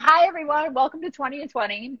everyone. Welcome to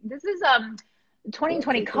 2020. This is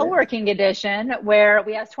 2020 Okay. co-working edition where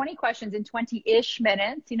we ask 20 questions in 20-ish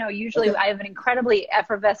minutes. You know, usually Okay. I have an incredibly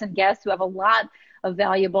effervescent guest who have a lot of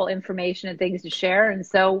valuable information and things to share. And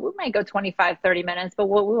so we might go 25, 30 minutes, but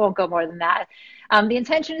we won't go more than that. The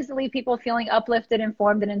intention is to leave people feeling uplifted,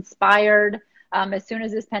 informed, and inspired. As soon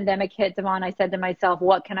as this pandemic hit, Devon, I said to myself,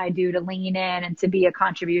 what can I do to lean in and to be a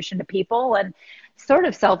contribution to people? And sort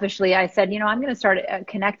of selfishly, I said, you know, I'm going to start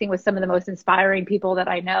connecting with some of the most inspiring people that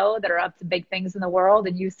I know that are up to big things in the world.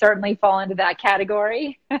 And you certainly fall into that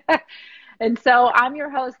category. And so I'm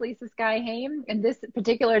your host, Lisa Skye Haim. In this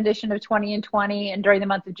particular edition of 20 and 20, and during the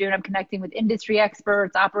month of June, I'm connecting with industry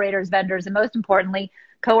experts, operators, vendors, and most importantly,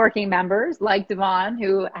 co-working members like Devon,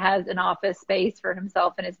 who has an office space for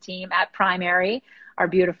himself and his team at Primary, our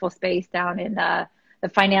beautiful space down in the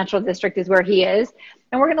financial district is where he is.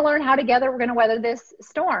 And we're going to learn how together we're going to weather this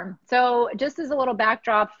storm. So just as a little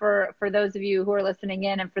backdrop for those of you who are listening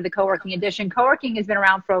in and for the co-working edition, co-working has been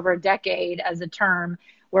around for over a decade as a term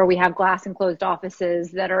where we have glass enclosed offices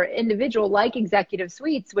that are individual like executive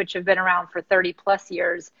suites, which have been around for 30 plus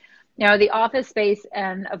years. You know, the office space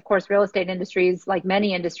and of course, real estate industries, like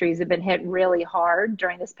many industries, have been hit really hard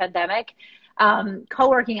during this pandemic.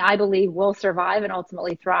 Co-working, I believe, will survive and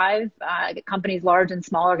ultimately thrive. Companies large and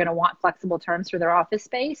small are going to want flexible terms for their office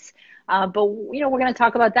space. But, you know, we're going to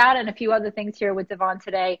talk about that and a few other things here with Devon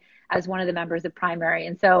today as one of the members of Primary.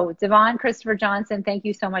 And so, Devon Christopher Johnson, thank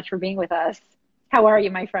you so much for being with us. How are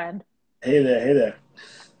you, my friend? Hey there. Hey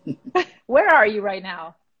there. Where are you right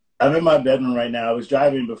now? I'm in my bedroom right now. I was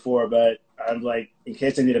driving before, but I'm like, in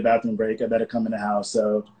case I need a bathroom break, I better come in the house.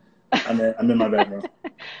 So I'm in my bedroom.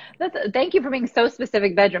 Thank you for being so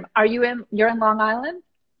specific. Bedroom. You're in Long Island?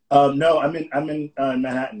 No, I'm in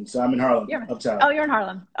Manhattan. So I'm in Harlem, uptown. Oh, you're in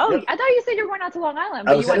Harlem. Oh, Yep. I thought you said you were going out to Long Island,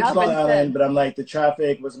 I but was you went headed to up Long instead. Island, but I'm like, the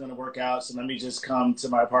traffic wasn't going to work out. So let me just come to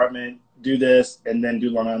my apartment, do this, and then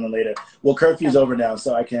do Long Island later. Well, curfew's over now,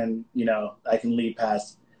 so I can leave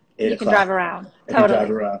past 8 You o'clock. can drive around. I can Totally.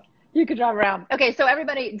 drive around. You could drive around. Okay, so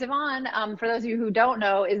everybody, Devon, for those of you who don't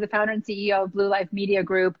know, is the founder and CEO of Blue Life Media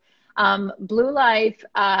Group. Blue Life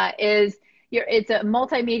it's a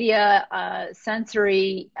multimedia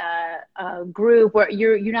sensory group where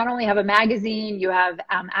you not only have a magazine, you have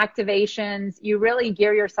activations. You really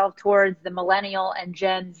gear yourself towards the millennial and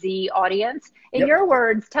Gen Z audience. In Yep. your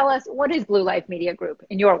words, tell us, what is Blue Life Media Group?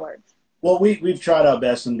 In your words. Well, we've tried our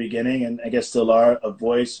best in the beginning, and I guess still are, a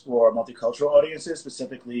voice for multicultural audiences,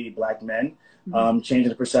 specifically Black men, changing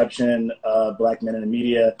the perception of Black men in the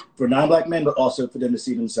media for non-Black men, but also for them to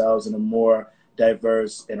see themselves in a more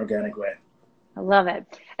diverse and organic way. I love it.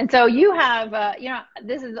 And so you have,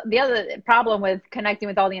 this is the other problem with connecting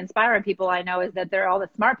with all the inspiring people I know is that they're all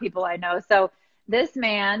the smart people I know. So this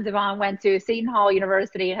man, Devon, went to Seton Hall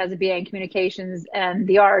University and has a BA in communications and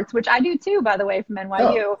the arts, which I do too, by the way, from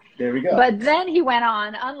NYU. Oh, there we go. But then he went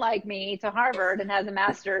on, unlike me, to Harvard and has a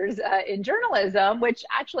master's in journalism, which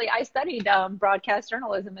actually I studied broadcast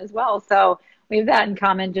journalism as well. So we have that in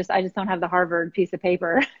common. I just don't have the Harvard piece of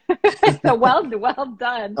paper. So well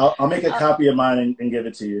done. I'll make a copy of mine and give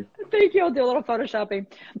it to you. Thank you. I'll do a little photoshopping.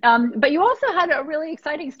 But you also had a really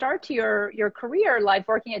exciting start to your career life,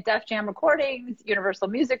 working at Def Jam Recordings, Universal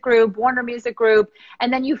Music Group, Warner Music Group,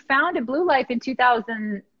 and then you founded Blue Life in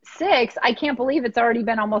 2006. I can't believe it's already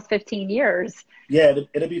been almost 15 years. Yeah,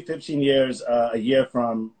 it'll be 15 years, a year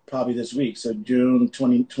from probably this week. So June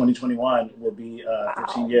 2021 will be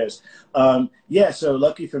 15 years. So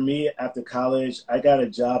lucky for me, after college, I got a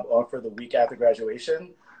job offer the week after graduation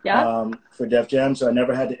for Def Jam. So I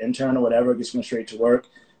never had to intern or whatever, just went straight to work.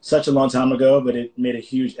 Such a long time ago, but it made a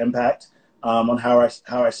huge impact on how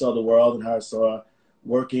I saw the world and how I saw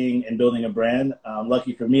working and building a brand.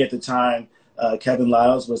 Lucky for me at the time, Kevin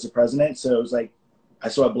Liles was the president. So it was like, I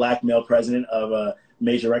saw a Black male president of a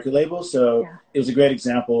major record label. So It was a great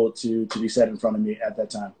example to be set in front of me at that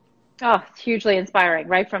time. Oh, it's hugely inspiring,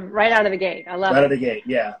 right out of the gate. I love it. Right out of the gate,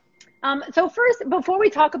 yeah. So first, before we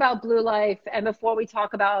talk about Blue Life and before we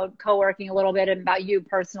talk about co-working a little bit and about you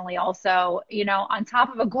personally also, you know, on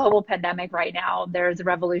top of a global pandemic right now, there's a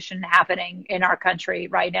revolution happening in our country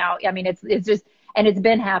right now. I mean, it's just, and it's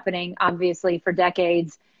been happening obviously for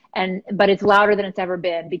decades. But it's louder than it's ever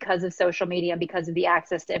been because of social media and because of the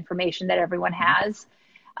access to information that everyone has.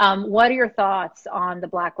 What are your thoughts on the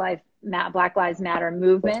Black Lives Matter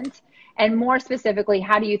movement? And more specifically,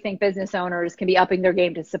 how do you think business owners can be upping their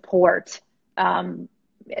game to support the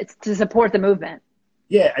movement?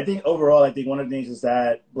 Yeah, I think overall, one of the things is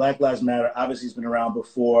that Black Lives Matter obviously has been around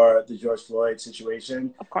before the George Floyd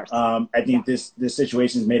situation. Of course. I think this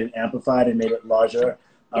situation has made it amplified and made it larger.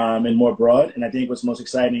 Yeah. and more broad. And I think what's most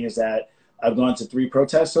exciting is that I've gone to 3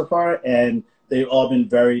 protests so far, and they've all been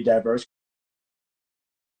very diverse.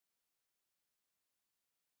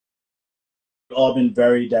 All been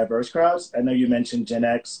very diverse crowds. I know you mentioned Gen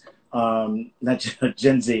X, not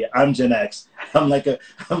Gen Z. I'm Gen X. I'm like a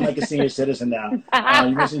I'm like a senior citizen now.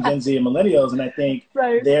 You mentioned Gen Z and millennials, and I think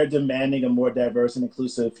Right. they're demanding a more diverse and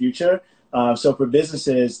inclusive future. So for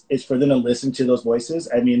businesses, it's for them to listen to those voices.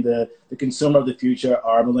 I mean, the consumer of the future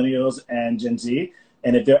are millennials and Gen Z,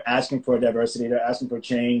 and if they're asking for diversity, they're asking for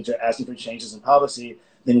change, they're asking for changes in policy,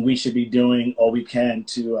 then we should be doing all we can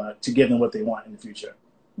to give them what they want in the future.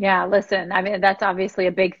 Yeah, listen, I mean, that's obviously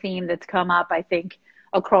a big theme that's come up, I think,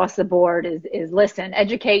 across the board is listen,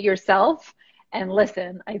 educate yourself and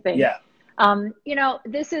listen, I think. Yeah.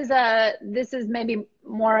 This is maybe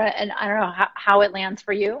more, and I don't know how it lands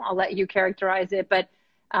for you. I'll let you characterize it. But,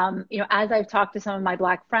 as I've talked to some of my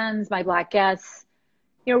Black friends, my Black guests,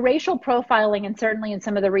 racial profiling, and certainly in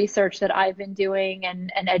some of the research that I've been doing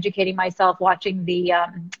and educating myself, watching the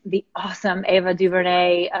awesome Ava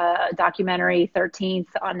DuVernay documentary 13th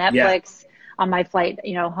on Yeah. Netflix on my flight,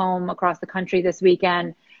 home across the country this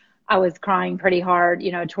weekend. I was crying pretty hard,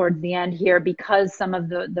 towards the end here because some of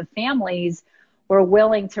the families were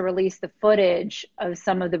willing to release the footage of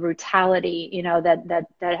some of the brutality,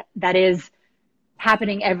 that is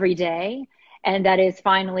happening every day. And that is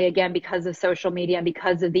finally, again, because of social media and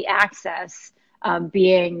because of the access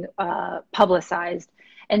being publicized.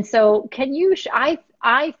 And so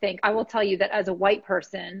I think I will tell you that as a white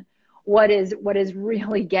person, what is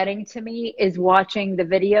really getting to me is watching the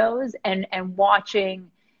videos and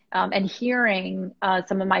watching and hearing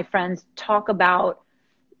some of my friends talk about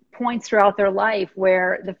points throughout their life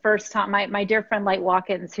where the first time my dear friend Light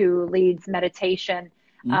Watkins, who leads meditation,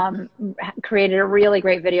 Mm-hmm. created a really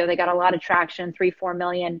great video. They got a lot of traction, 3-4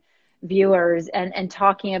 million viewers, and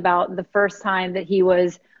talking about the first time that he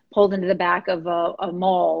was pulled into the back of a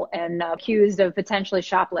mall and accused of potentially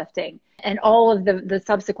shoplifting, and all of the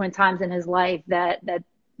subsequent times in his life that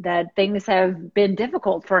things have been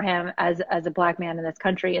difficult for him as a Black man in this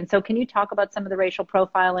country. And so can you talk about some of the racial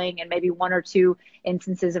profiling and maybe 1 or 2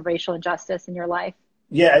 instances of racial injustice in your life?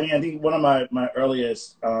 Yeah, I mean, I think one of my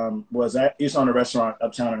earliest was I used to own a restaurant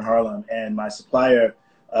uptown in Harlem, and my supplier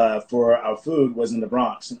for our food was in the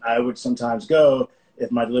Bronx. And I would sometimes go,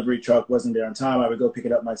 if my delivery truck wasn't there on time, I would go pick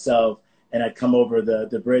it up myself, and I'd come over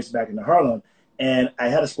the bridge back into Harlem. And I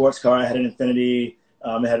had a sports car. I had an Infiniti.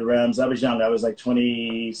 It had rims. I was young. I was like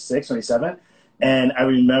 26, 27. And I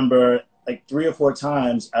remember like 3 or 4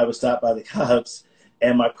 times I was stopped by the cops,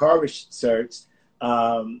 and my car was searched.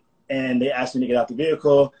 And they asked me to get out the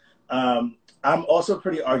vehicle. I'm also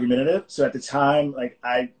pretty argumentative. So at the time, like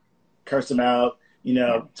I cursed them out,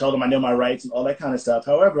 told them I know my rights and all that kind of stuff.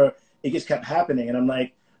 However, it just kept happening. And I'm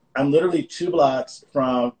like, I'm literally 2 blocks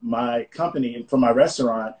from my company, from my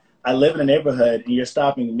restaurant. I live in a neighborhood and you're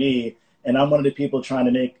stopping me. And I'm one of the people trying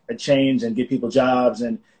to make a change and give people jobs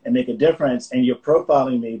and make a difference. And you're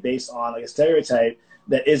profiling me based on like a stereotype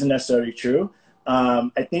that isn't necessarily true.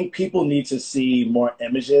 I think people need to see more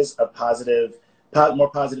images of more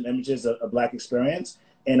positive images of Black experience,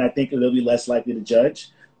 and I think they'll be less likely to judge.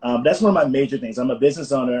 That's one of my major things. I'm a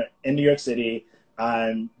business owner in New York City.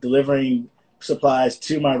 I'm delivering supplies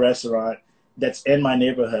to my restaurant that's in my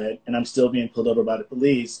neighborhood, and I'm still being pulled over by the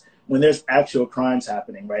police when there's actual crimes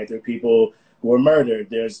happening, right? There are people who are murdered.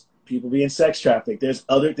 There's people being sex trafficked. There's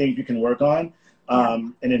other things you can work on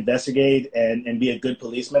and investigate and be a good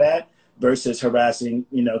policeman at, versus harassing,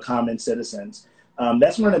 common citizens.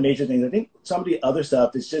 That's one of the major things. I think some of the other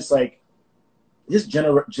stuff is just like, just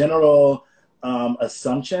general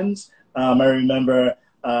assumptions. I remember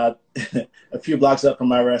a few blocks up from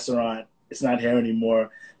my restaurant, it's not here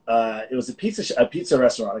anymore. It was a pizza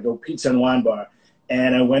restaurant, like a pizza and wine bar.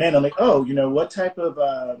 And I went in, I'm like, oh, what type of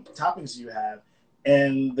toppings do you have?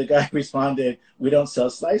 And the guy responded, we don't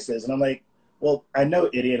sell slices. And I'm like, well, I know,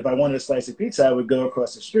 idiot. If I wanted a slice of pizza, I would go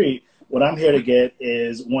across the street. What I'm here to get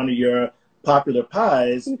is one of your popular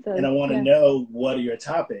pies, and I want to know what are your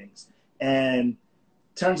toppings. And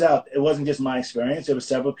turns out it wasn't just my experience. There were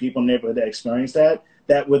several people in the neighborhood that experienced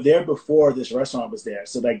that were there before this restaurant was there.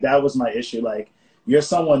 So like that was my issue. Like you're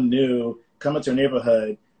someone new coming to a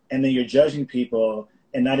neighborhood, and then you're judging people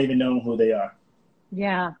and not even knowing who they are.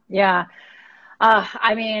 Yeah, yeah.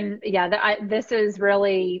 I mean, yeah, this is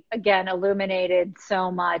really, again, illuminated so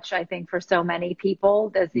much, I think, for so many people.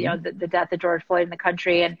 There's, Mm-hmm. the death of George Floyd in the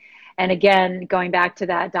country. And again, going back to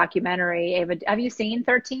that documentary, Ava, have you seen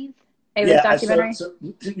 13th? Maybe this Yeah, documentary? so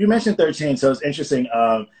you mentioned 13, so it's interesting.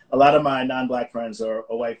 A lot of my non-black friends or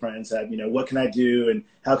white friends have, what can I do and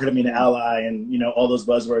how can I be an Mm, ally and, all those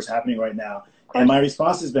buzzwords happening right now. of And course. my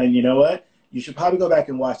response has been, you know what? You should probably go back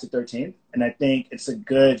and watch the 13th. And I think it's a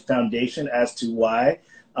good foundation as to why.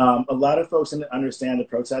 A lot of folks didn't understand the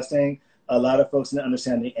protesting. A lot of folks didn't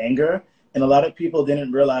understand the anger. And a lot of people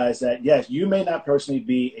didn't realize that, yes, you may not personally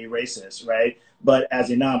be a racist, right? But as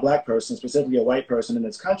a non-black person, specifically a white person in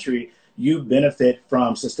this country, you benefit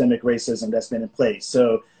from systemic racism that's been in place.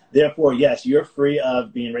 So therefore, yes, you're free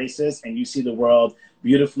of being racist and you see the world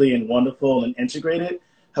beautifully and wonderful and integrated.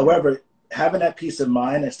 However, having that peace of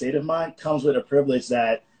mind, that state of mind, comes with a privilege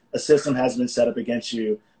that a system has been set up against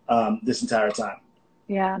you this entire time.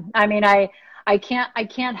 Yeah. I mean, I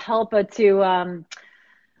can't help but to,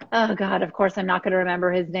 oh God, of course I'm not going to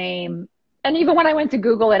remember his name. And even when I went to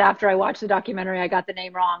Google it after I watched the documentary, I got the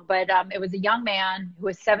name wrong. But it was a young man who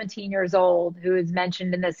was 17 years old who is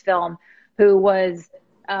mentioned in this film, who was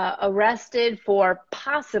arrested for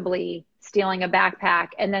possibly stealing a backpack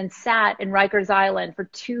and then sat in Rikers Island for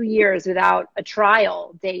 2 years without a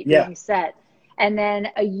trial date Yeah, being set. And then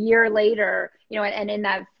a year later, and in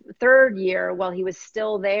that third year, while he was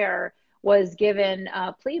still there, was given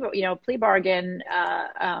plea bargain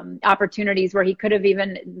opportunities where he could have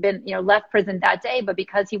even been, left prison that day. But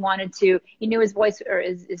because he knew his voice or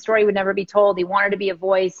his story would never be told. He wanted to be a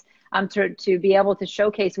voice to be able to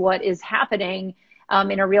showcase what is happening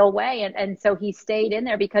in a real way. And so he stayed in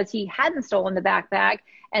there because he hadn't stolen the backpack.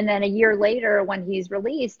 And then a year later, when he's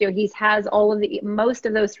released, he has most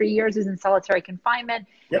of those 3 years is in solitary confinement.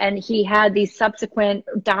 yep. And he had these subsequent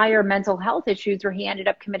dire mental health issues where he ended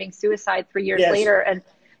up committing suicide 3 years Yes. later. And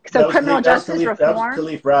so criminal justice That was reform.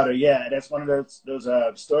 Khalif Browder. Yeah, that's one of those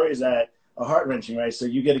stories that are heart wrenching, right? So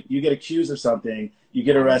you get accused of something, you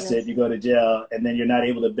get Oh, arrested, yes. you go to jail, and then you're not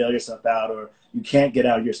able to bail yourself out, or you can't get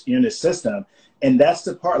out. You're in the system, and that's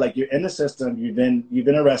the part. Like, you're in the system, you've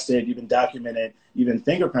been arrested, you've been documented, you've been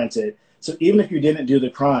fingerprinted. So even if you didn't do the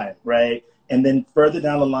crime, right, and then further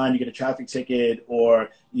down the line you get a traffic ticket or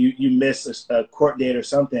you miss a court date or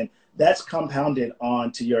something, that's compounded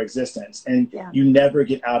onto your existence, and Yeah. you never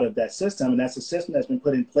get out of that system. And that's a system that's been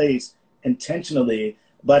put in place intentionally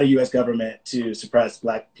by the U.S. government to suppress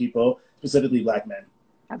Black people, specifically Black men.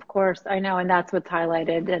 Of course, I know, and that's what's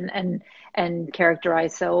highlighted and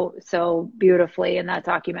characterized so beautifully in that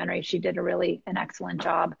documentary. She did an excellent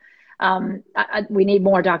job. We need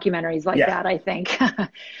more documentaries like Yeah. that, I think.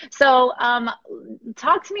 So,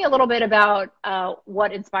 talk to me a little bit about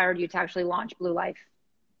what inspired you to actually launch Blue Life.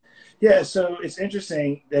 Yeah, so it's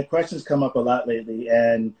interesting. The questions come up a lot lately,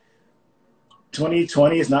 and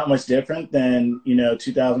 2020 is not much different than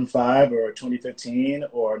 2005 or 2015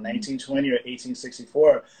 or 1920 or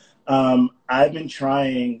 1864. I've been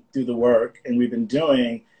trying through the work, and we've been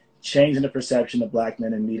doing changing the perception of Black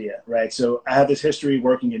men in media, right? So I have this history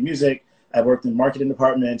working in music. I worked in marketing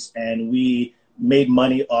departments, and we made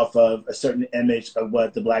money off of a certain image of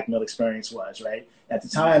what the Black male experience was, right? At the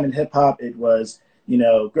time in hip hop, it was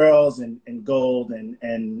girls and gold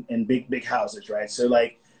and big houses, right? So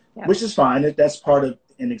like, Yeah. which is fine. That's part of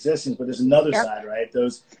in existence, but there's another Yep. side, right?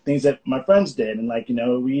 Those things that my friends did, and like,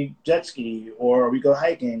 we jet ski or we go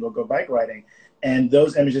hiking or go bike riding, and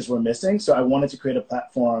those images were missing. So I wanted to create a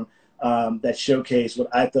platform that showcased what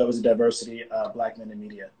I thought was a diversity of Black men in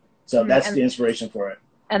media. So that's the inspiration for it.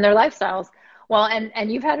 And their lifestyles. Well,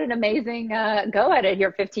 and you've had an amazing go at it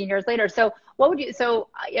here 15 years later. So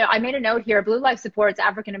I made a note here. Blue Life supports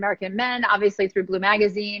African-American men, obviously through Blue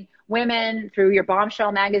Magazine, women through your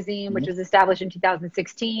Bombshell magazine, which was established in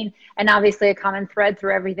 2016. And obviously a common thread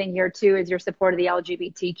through everything here too is your support of the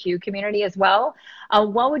LGBTQ community as well.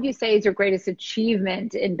 What would you say is your greatest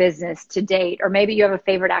achievement in business to date? Or maybe you have a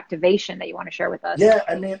favorite activation that you want to share with us? Yeah,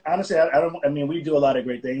 I mean, honestly, we do a lot of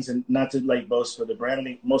great things, and not to like boast for the brand. I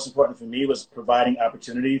think most important for me was providing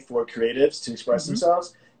opportunity for creatives to express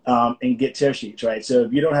themselves and get tear sheets, right? So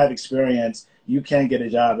if you don't have experience, you can't get a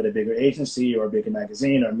job at a bigger agency or a bigger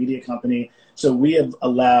magazine or a media company. So we have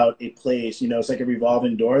allowed a place, it's like a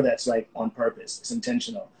revolving door that's like on purpose. It's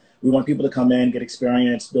intentional. We want people to come in, get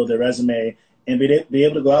experience, build their resume, and be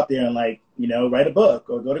able to go out there and write a book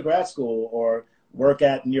or go to grad school or work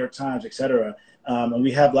at New York Times, et cetera. And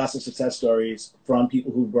we have lots of success stories from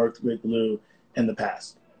people who've worked with Blue in the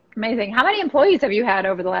past. Amazing. How many employees have you had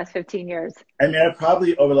over the last 15 years? I mean, I've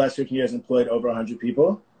probably over the last 15 years employed over 100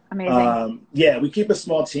 people. Amazing. Yeah, we keep a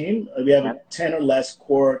small team. We have a 10 or less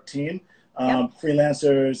core team, Yep.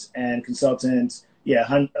 freelancers and consultants.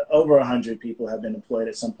 Yeah, over 100 people have been employed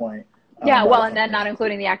at some point. Yeah, well, and then not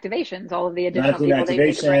including the activations, all of the not additional including people that you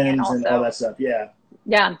need to bring in activations and all also. that stuff. Yeah.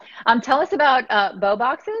 Yeah. Tell us about Bow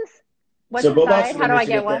Boxes. What's So BowBox inside? is How a do I Michigan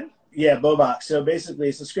get thing. one? Yeah, BowBox. So basically,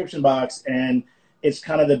 a subscription box, and it's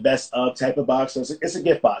kind of the best of type of box. So it's a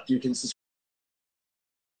gift box. It's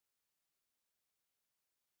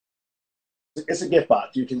a gift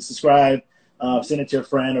box. You can subscribe, send it to a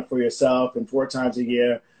friend or for yourself, and 4 times a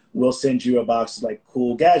year we'll send you a box of like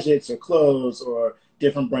cool gadgets or clothes or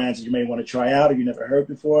different brands that you may want to try out or you never heard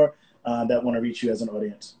before that want to reach you as an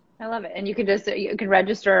audience. I love it. And you can just you can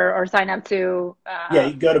register or sign up to Yeah,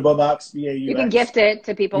 you go to BowBox, you can BAUX. gift it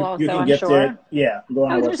to people You also, can I'm gift it. sure. Yeah, go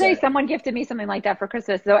on I our was going to say website. someone gifted me something like that for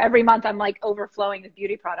Christmas. So every month I'm like overflowing with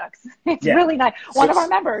beauty products. It's Yeah. really nice. So, One of our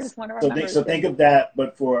members so did. think of that,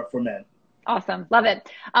 but for men. Awesome. Love it.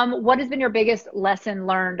 What has been your biggest lesson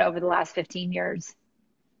learned over the last 15 years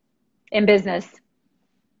in business?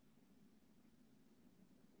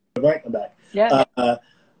 Right, I'm back. Yeah. Uh,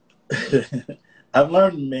 I've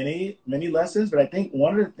learned many lessons, but I think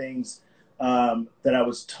one of the things that I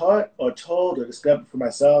was taught or told or discovered for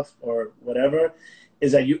myself or whatever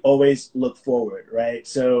is that you always look forward, right?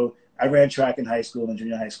 So I ran track in high school and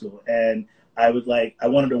junior high school, and I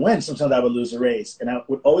wanted to win. Sometimes I would lose a race, and I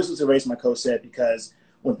would always lose a race, my coach said, because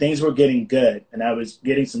when things were getting good and I was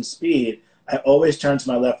getting some speed, I always turned to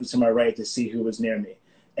my left or to my right to see who was near me.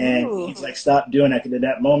 And Ooh. he's like, stop doing that, because in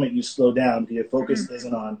that moment you slow down because your focus Mm.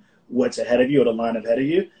 isn't on what's ahead of you or the line ahead of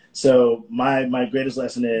you. So my greatest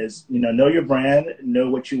lesson is, know your brand, know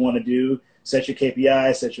what you want to do, set your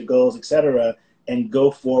KPIs, set your goals, etc., and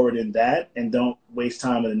go forward in that, and don't waste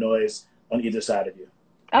time in the noise on either side of you.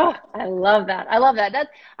 Oh, I love that. I love that.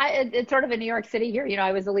 It's sort of in New York City here. You know,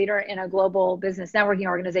 I was a leader in a global business networking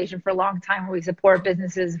organization for a long time where we support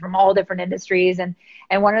businesses from all different industries. And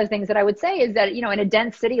one of the things that I would say is that, you know, in a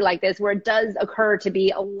dense city like this, where it does occur to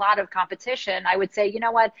be a lot of competition, I would say, you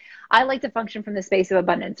know what? I like to function from the space of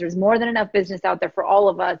abundance. There's more than enough business out there for all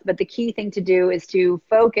of us. But the key thing to do is to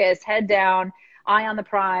focus, head down, eye on the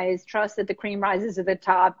prize, trust that the cream rises to the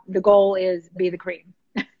top. The goal is be the cream.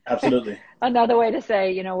 Absolutely. Another way to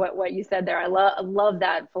say, you know, what you said there. I love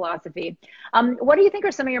that philosophy. What do you think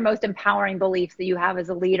are some of your most empowering beliefs that you have as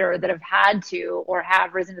a leader that have had to or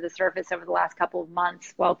have risen to the surface over the last couple of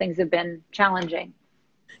months while things have been challenging?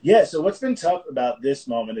 Yeah. So what's been tough about this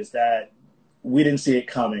moment is that we didn't see it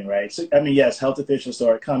coming, right? So I mean, yes, health officials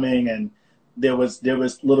saw it coming, and there was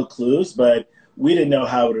little clues, but we didn't know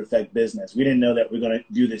how it would affect business. We didn't know that we're going to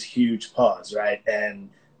do this huge pause, right? And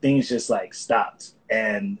things just like stopped,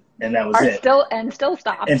 and that was Are it. still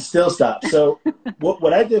stopped. And still stopped. So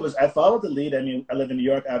what I did was I followed the lead. I mean, I live in New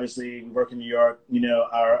York, obviously. We work in New York.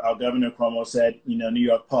 Our governor Cuomo said, New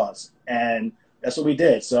York pause, and that's what we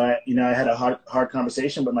did. So I had a hard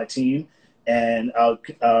conversation with my team and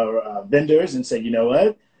our vendors and said, you know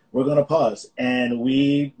what, we're going to pause, and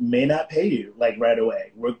we may not pay you like right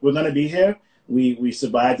away. We're going to be here. We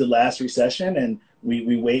survived the last recession, and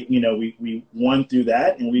we wait. We won through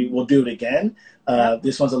that, and we will do it again. Yep.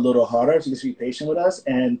 This one's a little harder, so just be patient with us.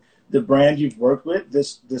 And the brand you've worked with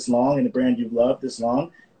this long, and the brand you've loved this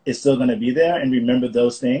long, is still going to be there. And remember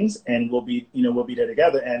those things, and we'll be there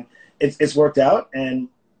together. And it's worked out, and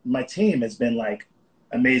my team has been like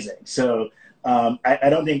amazing. So I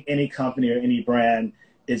don't think any company or any brand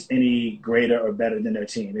is any greater or better than their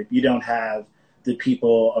team. If you don't have the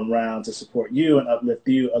people around to support you and uplift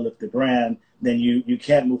the brand, then you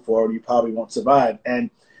can't move forward. You probably won't survive. And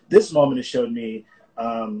this moment has showed me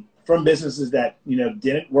from businesses that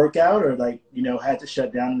didn't work out or had to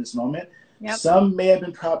shut down in this moment. Yep. Some may have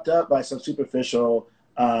been propped up by some superficial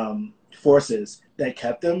forces that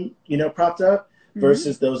kept them propped up,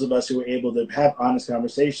 versus those of us who were able to have honest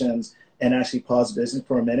conversations and actually pause business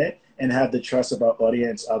for a minute and have the trust of our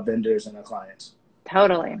audience, our vendors, and our clients.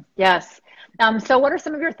 Totally. Yes. So what are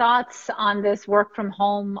some of your thoughts on this work from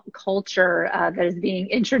home culture that is being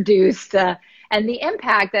introduced and the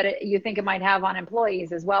impact that you think it might have on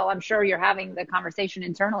employees as well? I'm sure you're having the conversation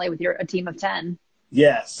internally with a team of 10.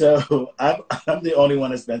 Yeah. So I'm the only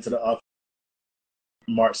one that's been to the office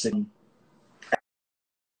March 6th.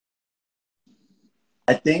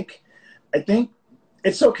 I think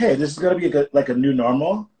it's okay. This is going to be a new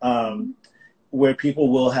normal. Where people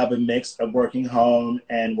will have a mix of working home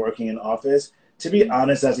and working in office. To be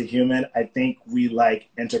honest, as a human, I think we like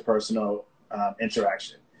interpersonal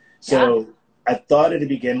interaction. So yeah. I thought at the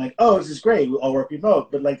beginning, like, oh, this is great. We all work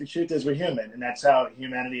remote. But the truth is we're human. And that's how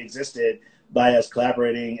humanity existed, by us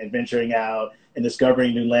collaborating and venturing out and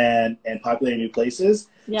discovering new land and populating new places.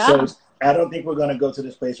 Yeah. So I don't think we're going to go to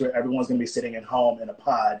this place where everyone's going to be sitting at home in a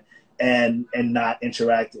pod and not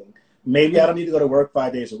interacting. Maybe I don't need to go to work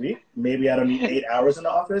 5 days a week. Maybe I don't need 8 hours in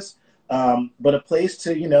the office. But a place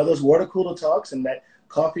to, those water cooler talks and that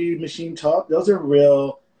coffee machine talk, those are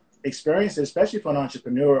real experiences, especially for an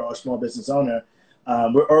entrepreneur or a small business owner.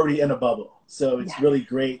 We're already in a bubble. So it's Yes. really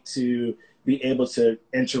great to be able to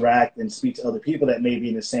interact and speak to other people that may be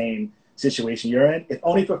in the same situation you're in, if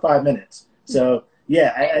only for 5 minutes. So yeah,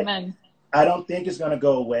 Amen. I don't think it's going to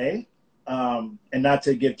go away. And not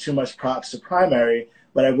to give too much props to Primary,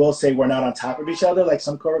 but I will say we're not on top of each other like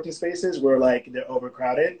some co-working spaces where like they're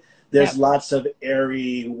overcrowded. There's Yep. lots of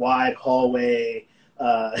airy, wide hallway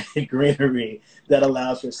greenery that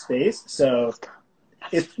allows for space. So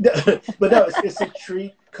it's, but no, it's a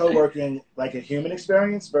treat co-working like a human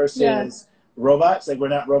experience versus Yeah. robots. Like we're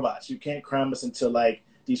not robots. You can't cram us into like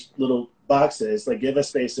these little boxes. Like give us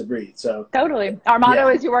space to breathe. So Totally. Our motto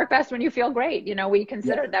yeah, is you work best when you feel great. You know, we yeah,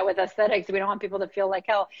 considered that with aesthetics. We don't want people to feel like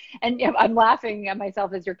hell. And you know, I'm laughing at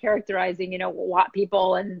myself as you're characterizing, you know, what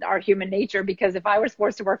people and our human nature, because if I was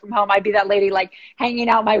forced to work from home, I'd be that lady like hanging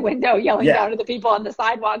out my window, yelling yeah. down to the people on the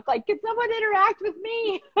sidewalk, like, can someone interact with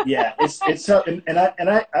me? Yeah, it's tough, and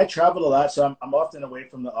I travel a lot, so I'm often away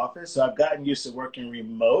from the office. So I've gotten used to working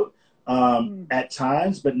remote at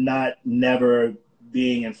times, but not never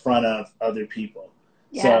being in front of other people.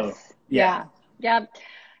 So Yes. yeah, Yeah. Yeah.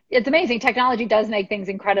 It's amazing. Technology does make things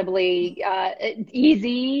incredibly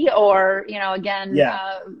easy, or, you know, again,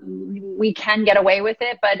 yeah, we can get away with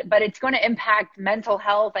it, but it's going to impact mental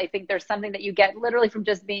health. I think there's something that you get literally from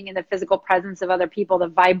just being in the physical presence of other people. The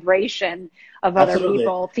vibration of other absolutely.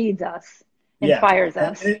 people feeds us, Yeah, inspires and,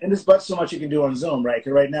 us. and and there's but so much you can do on Zoom, right?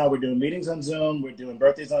 Because right now we're doing meetings on Zoom, we're doing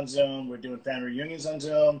birthdays on Zoom, we're doing family reunions on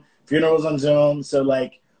Zoom, funerals on Zoom. So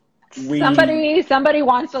like we, Somebody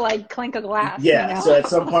wants to like clink a glass, you yeah. So know, at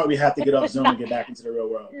some point we have to get off Zoom and not, get back into the real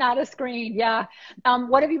world. not a screen. Yeah.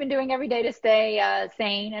 What have you been doing every day to stay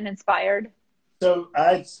sane and inspired? So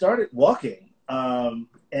I started walking, and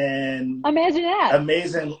Imagine that.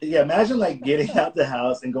 amazing. Yeah, imagine like getting out the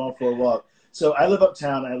house and going for a walk. So I live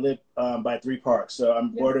uptown. I live by three parks. So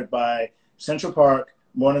I'm Yeah. bordered by Central Park,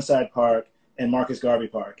 Morningside Park, and Marcus Garvey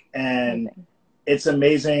Park. And Amazing. it's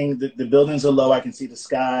amazing. The buildings are low. I can see the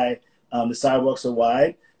sky. The sidewalks are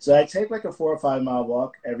wide. So I take like a 4 or 5 mile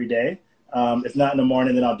walk every day. If not in the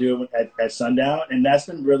morning, then I'll do it at sundown. And that's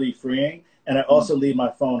been really freeing. And I also leave my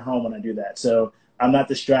phone home when I do that. So I'm not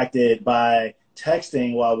distracted by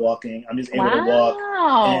texting while walking. I'm just able to walk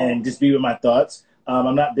and Wow. just be with my thoughts.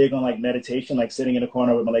 I'm not big on like meditation, like sitting in a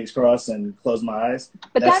corner with my legs crossed and close my eyes.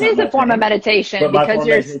 But That's that not is a my form of thing. meditation But my because form of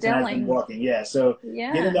you're meditation has been stilling. walking. Yeah. So getting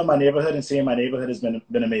to Yeah. know my neighborhood and seeing my neighborhood has been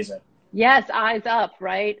amazing. Yes, eyes up,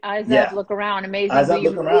 right? Eyes up, Yeah. look around. Amazing As I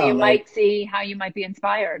look who you around, like, might see, how you might be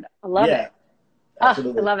inspired. I love yeah, it. Oh, I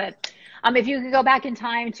absolutely. love it. If you could go back in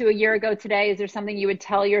time to a year ago today, is there something you would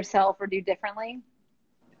tell yourself or do differently?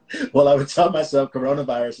 Well, I would tell myself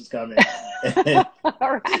coronavirus is coming and,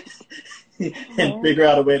 All right. and figure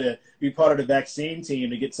out a way to be part of the vaccine team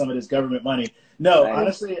to get some of this government money. No, Right.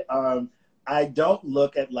 honestly, I don't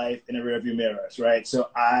look at life in a rearview mirrors, right? So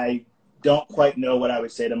I don't quite know what I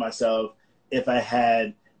would say to myself if I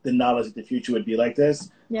had the knowledge that the future would be like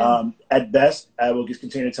this. Yeah. At best, I will just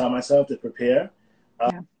continue to tell myself to prepare.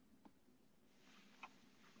 Yeah.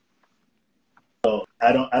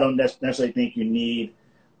 I don't necessarily think you need.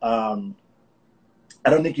 Um, I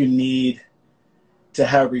don't think you need to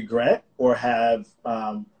have regret or have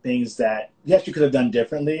things that yes you could have done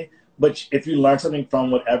differently, but if you learn something from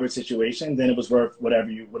whatever situation, then it was worth whatever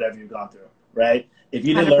you've gone through, right? If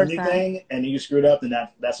you didn't learn 100%. anything and you screwed up, then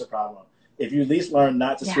that's a problem. If you at least learn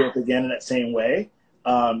not to screw Yeah. up again in that same way,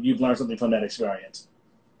 you've learned something from that experience.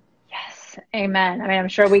 Yes. Amen. I mean, I'm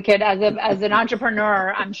sure we could, as an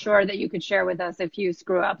entrepreneur, I'm sure that you could share with us a few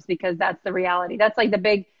screw ups because that's the reality. That's like the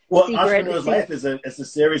big Well, secret. entrepreneur's life is a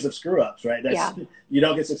series of screw ups, right? That's Yeah. you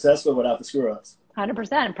don't get successful without the screw ups.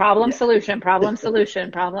 100%. Problem, Yeah. solution, problem, solution,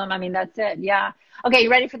 problem. I mean, that's it. Yeah. Okay. You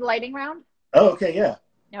ready for the lightning round? Oh, okay, yeah.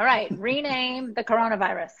 All right. Rename the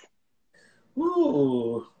coronavirus.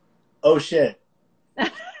 Ooh, oh shit. I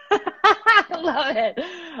love it.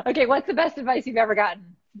 Okay. What's the best advice you've ever gotten?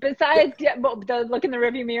 Besides, yeah, don't look in the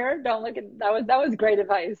rearview mirror. Don't look at that was great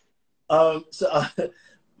advice. So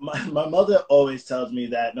my mother always tells me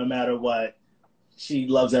that no matter what, she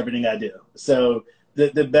loves everything I do. So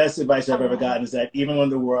the best advice I've ever Oh, gotten is that even when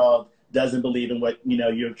the world doesn't believe in what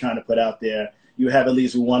you're trying to put out there, you have at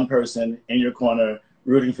least one person in your corner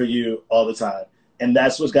rooting for you all the time, and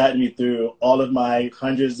that's what's gotten me through all of my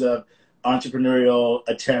hundreds of entrepreneurial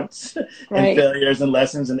attempts and right. failures and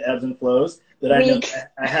lessons and ebbs and flows. That I know Weeks,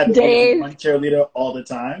 I have at least days. one cheerleader all the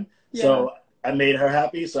time. Yeah. So I made her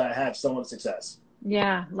happy, so I have somewhat of success.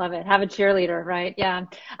 Yeah. Love it. Have a cheerleader, right? Yeah.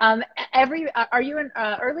 Are you an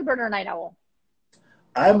early bird or a night owl?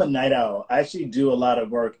 I'm a night owl. I actually do a lot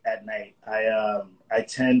of work at night. I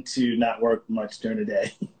tend to not work much during the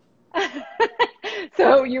day.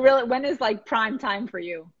 So you really, when is like prime time for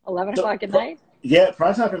you? 11 So o'clock at night? yeah,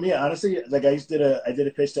 prime time for me, honestly, like I did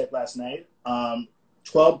a pitch deck last night.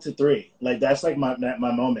 12 to 3. Like that's like my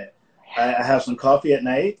moment. I have some coffee at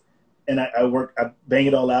night and I bang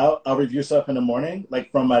it all out. I'll review stuff in the morning,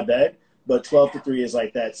 like from my bed, but 12 to 3 is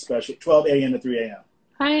like that special 12 a.m. to 3 a.m.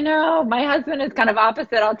 I know. My husband is kind of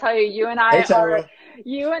opposite. I'll tell you, Hey, Tara.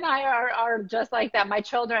 you and I are just like that. My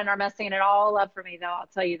children are messing it all up for me, though. I'll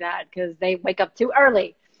tell you that because they wake up too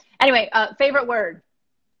early. Anyway, favorite word.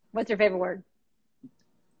 What's your favorite word?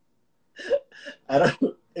 I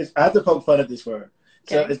don't. I have to poke fun at this word.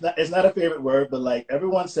 So Okay. it's not a favorite word, but like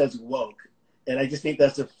everyone says woke, and I just think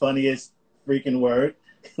that's the funniest freaking word.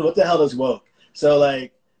 What the hell is woke? So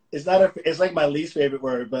like it's not a. It's like my least favorite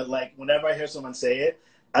word, but like whenever I hear someone say it,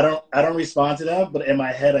 I don't respond to them, but in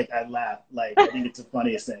my head like I laugh. Like I think it's the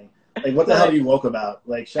funniest thing. Like what the hell Love are you woke about?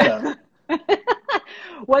 Like shut up. it.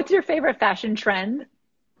 What's your favorite fashion trend?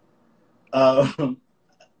 Um,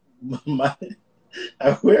 my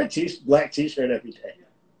I wear a black t-shirt every day.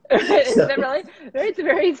 Is So it really? It's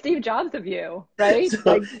very Steve Jobs of you, right? so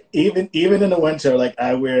Like, even in the winter, like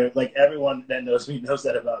I wear like everyone that knows me knows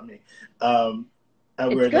that about me. I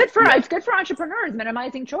wear like yeah. it's good for entrepreneurs,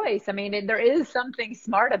 minimizing choice. I mean, there is something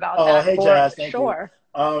smart about Oh, that hey for Jazz, thank you. sure,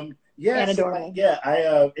 Yeah, and so like adorable. yeah,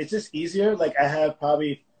 I it's just easier. Like I have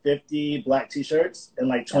probably 50 black t-shirts and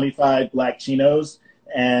like Yep. 25 black chinos,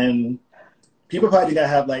 and people probably think I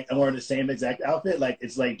have like I'm wearing the same exact outfit. Like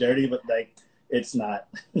it's like dirty, but like it's not.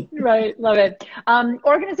 Right, love it.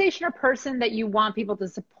 Organization or person that you want people to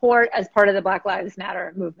support as part of the Black Lives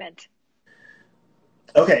Matter movement.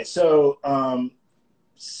 Okay, so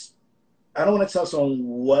I don't want to tell someone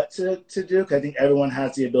what to do because I think everyone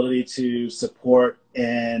has the ability to support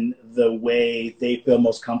in the way they feel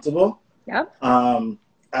most comfortable. Yep. Um,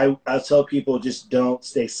 I tell people just don't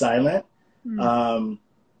stay silent Hmm. um,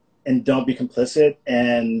 and don't be complicit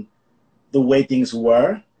in the way things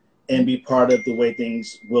were and be part of the way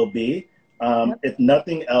things will be. Yep. If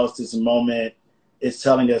nothing else, this moment is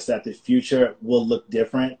telling us that the future will look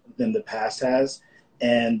different than the past has.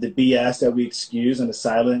 And the BS that we excuse and the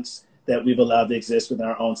silence that we've allowed to exist within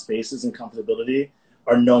our own spaces and comfortability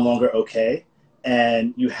are no longer okay.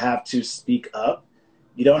 And you have to speak up.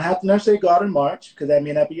 You don't have to necessarily go out and march because that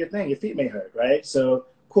may not be your thing. Your feet may hurt, right? So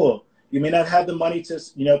cool. You may not have the money to,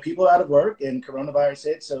 people out of work and coronavirus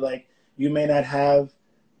hit. So like you may not have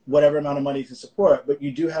whatever amount of money to support, but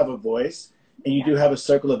you do have a voice and you Yeah. do have a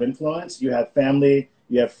circle of influence. You have family,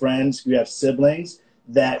 you have friends, you have siblings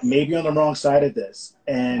that Yes. may be on the wrong side of this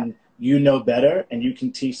Yep. and you know better and you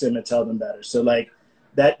can teach them and tell them better. So like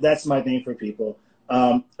that's my thing for people.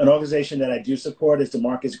 An organization that I do support is the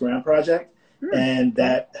Marcus Graham Project, Hmm. and Okay.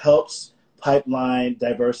 that helps pipeline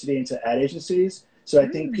diversity into ad agencies. So I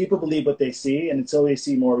think Hmm. people believe what they see, and until they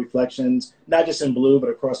see more reflections, not just in blue, but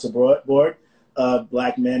across the board,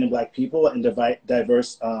 Black men and Black people in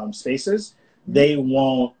diverse spaces, Hmm. they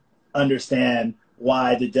won't understand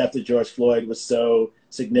why the death of George Floyd was so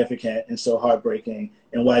significant and so heartbreaking,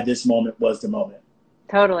 and why this moment was the moment.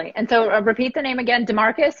 Totally. And so repeat the name again.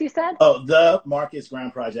 DeMarcus, you said? Oh, the Marcus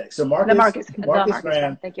Graham Project. So The Marcus Marcus Graham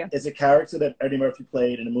Graham. Thank you. is a character that Eddie Murphy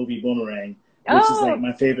played in the movie Boomerang, which is like Oh,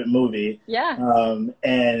 my favorite movie. yeah.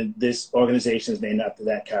 And this organization is named after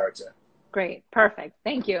that character. Great. Perfect.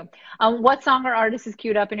 Thank you. What song or artist is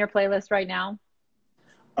queued up in your playlist right now?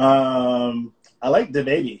 I like the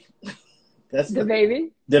baby. That's The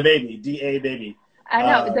Baby? the baby, DA baby. I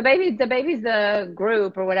know. Uh, The Baby's the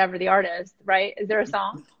group or whatever, the artist, right? Is there a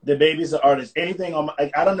song? the baby's the artist. Anything on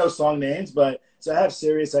I don't know song names, but so I have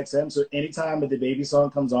Sirius XM. So anytime the baby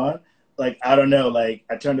song comes on, like I don't know, like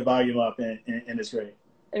I turn the volume up and it's great.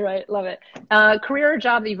 Right. Love it. Career or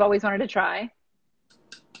job that you've always wanted to try?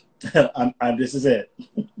 This is it.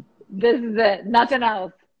 This is it. Nothing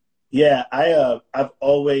else. Yeah, I've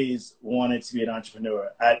always wanted to be an entrepreneur.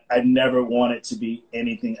 I never wanted to be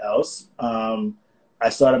anything else. I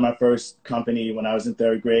started my first company when I was in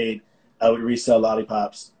third grade. I would resell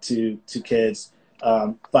lollipops to kids,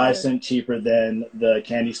 Love five it. cent cheaper than the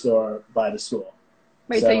candy store by the school.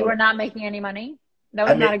 Wait, so you were So not making any money? That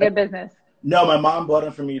I was mean, not a good business. no, my mom bought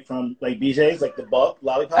them for me from like BJ's, like the bulk Oh,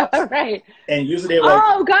 lollipops, right. and usually they were like,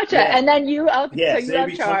 Oh, gotcha. yeah, And then you up, so yeah. So you they're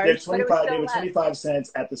upcharged, but it was 25. They still were less. 25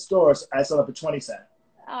 cents at the store. So I sold them for 20 cents.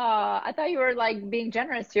 I thought you were like being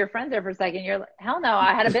generous to your friends there for a second. You're like, hell no,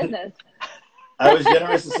 I had a business. I was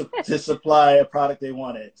generous to supply a product they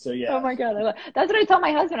wanted. So Oh yeah, my God. That's what I told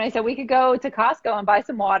my husband. I said, we could go to Costco and buy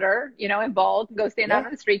some water, in bulk, and go stand out yeah,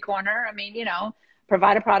 on the street corner. I mean,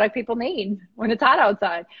 provide a product people need when it's hot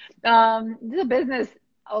outside. This is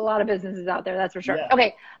a lot of businesses out there, that's for sure. Yeah.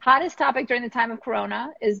 Okay, hottest topic during the time of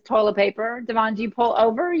Corona is toilet paper. Devon, do you pull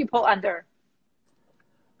over or you pull under?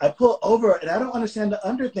 I pull over, and I don't understand the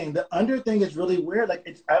under thing. The under thing is really weird. Like,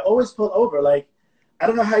 I always pull over. Like, I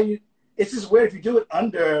don't know how you. It's just weird. If you do it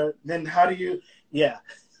under, then how do you? Yeah,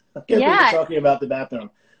 I can't believe you're talking about the bathroom.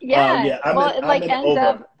 Yeah, I'm ends over.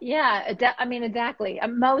 up. Yeah, I mean, exactly.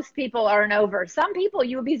 Most people are an over. Some people,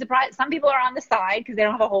 you would be surprised. Some people are on the side because they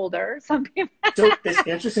don't have a holder. Some people. So it's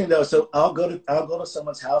interesting though. So I'll go to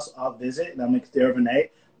someone's house. I'll visit, and I'm there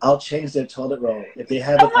overnight. I'll change their toilet roll if they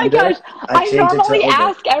have it Oh my under. gosh! I change normally it to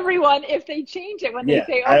ask everyone if they change it when they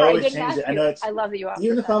say over. I always didn't change ask it. I you. know it's. I love that you offer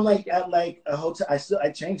Even if that. I'm like at like a hotel, I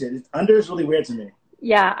change it. Under is really weird to me.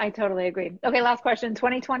 Yeah, I totally agree. Okay, last question: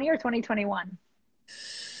 2020 or 2021?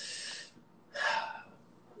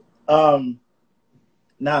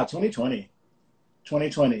 Nah,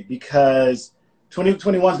 2020, because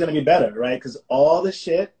 2021 is going to be better, right? Because all the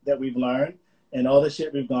shit that we've learned and all the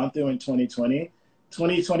shit we've gone through in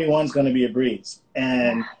 2021 is going to be a breeze.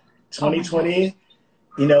 And 2020,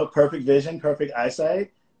 perfect vision, perfect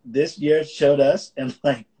eyesight. This year showed us in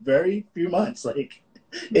like very few months, like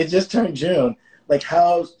it just turned June, like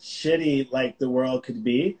how shitty like the world could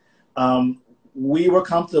be. We were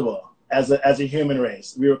comfortable as a human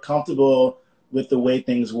race. We were comfortable with the way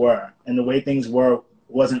things were, and the way things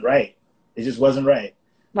wasn't right. It just wasn't right.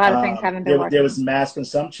 A lot of things haven't been working. There was mass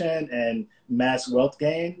consumption and mass wealth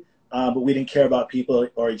gain, but we didn't care about people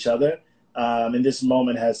or each other. And this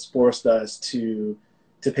moment has forced us to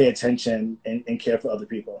pay attention and care for other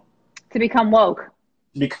people. To become woke.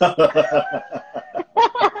 To become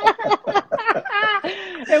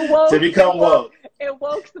woke. It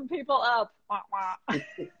woke some people up.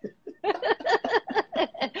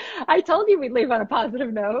 I told you we'd leave on a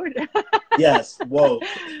positive note. Yes, woke.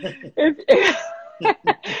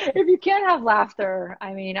 If you can't have laughter,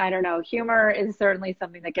 I mean, I don't know. Humor is certainly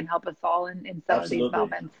something that can help us all in some of these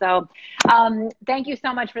moments. So thank you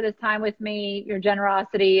so much for this time with me, your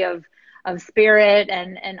generosity of spirit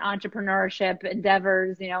and entrepreneurship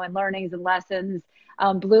endeavors, and learnings and lessons.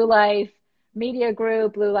 Blue Life Media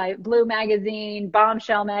Group, Blue Magazine,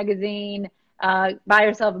 Bombshell Magazine. Buy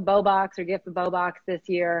yourself a Bow Box or gift a Bow Box this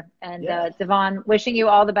year. And Devon, wishing you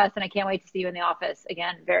all the best, and I can't wait to see you in the office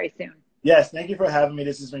again very soon. Yes, thank you for having me.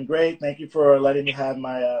 This has been great. Thank you for letting me have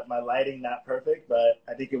my my lighting. Not perfect, but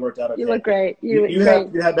I think it worked out okay. You look great. You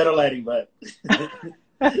have better lighting, but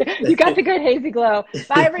you got the good hazy glow.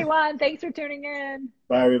 Bye, everyone. Thanks for tuning in.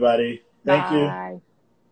 Bye, everybody. Thank you. Bye.